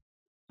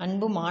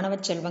அன்பு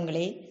மாணவச்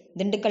செல்வங்களே,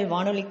 திண்டுக்கல்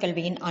வானொலி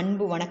கல்வியின்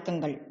அன்பு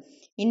வணக்கங்கள்.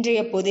 இன்றைய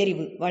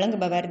பொதறிவு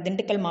வழங்குபவர்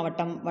திண்டுக்கல்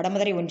மாவட்டம்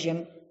வடமதுரை ஒன்றியம்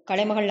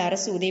கலைமகள்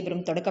அரசு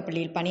உதயபுரம்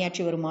தொடக்கப்பள்ளியில்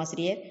பணியாற்றி வரும்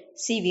ஆசிரியர்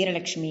சி.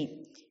 வீரலட்சுமி.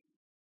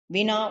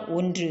 வினா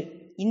 1.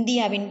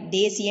 இந்தியாவின்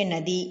தேசிய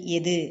நதி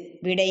எது?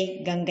 விடை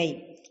கங்கை.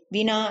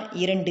 வினா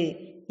 2.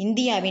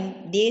 இந்தியாவின்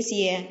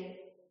தேசிய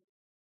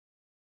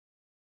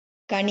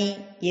கனி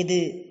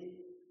எது?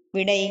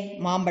 விடை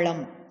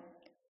மாம்பழம்.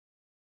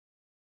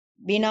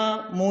 வினா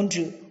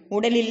 3.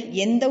 உடலில்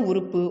எந்த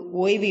உறுப்பு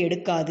ஓய்வு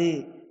எடுக்காது?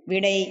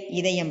 விடை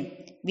இதயம்.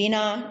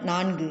 வினா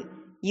 4.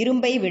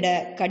 இரும்பை விட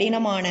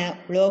கடினமான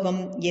உலோகம்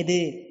எது?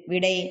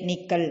 விடை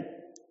நிக்கல்.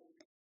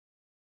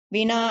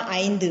 வினா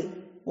 5.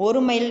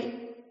 1 மைல்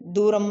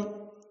தூரம்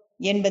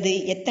என்பது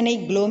எத்தனை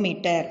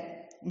கிலோமீட்டர்?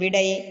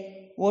 விடை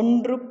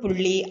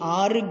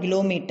 1.6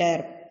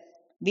 கிலோமீட்டர்.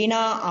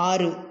 வினா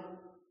 6.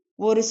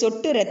 ஒரு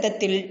சொட்டு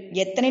இரத்தத்தில்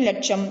எத்தனை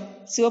லட்சம்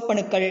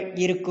சிவப்பணுக்கள்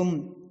இருக்கும்?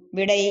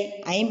 விடை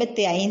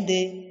 55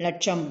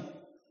 லட்சம்.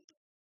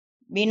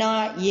 வினா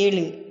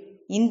 7.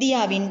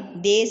 இந்தியாவின்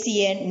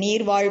தேசிய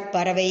நீர்வாழ்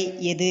பறவை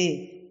எது?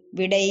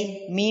 விடை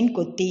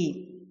மீன்கொத்தி.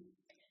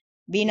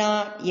 வினா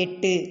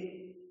 8.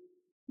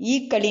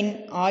 ஈக்களின்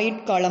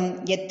ஆயுட்காலம்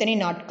எத்தனை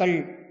நாட்கள்?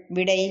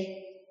 விடை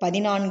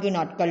 14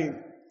 நாட்கள்.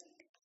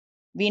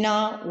 வினா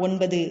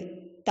 9.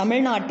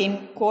 தமிழ்நாட்டின்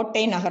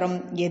கோட்டை நகரம்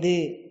எது?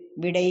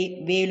 விடை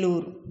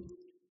வேலூர்.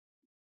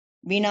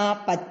 வினா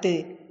 10.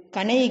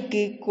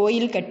 கணைக்கு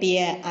கோயில் கட்டிய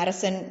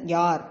அரசன்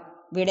யார்?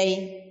 விடை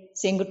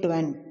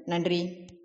செங்குட்டுவன். நன்றி.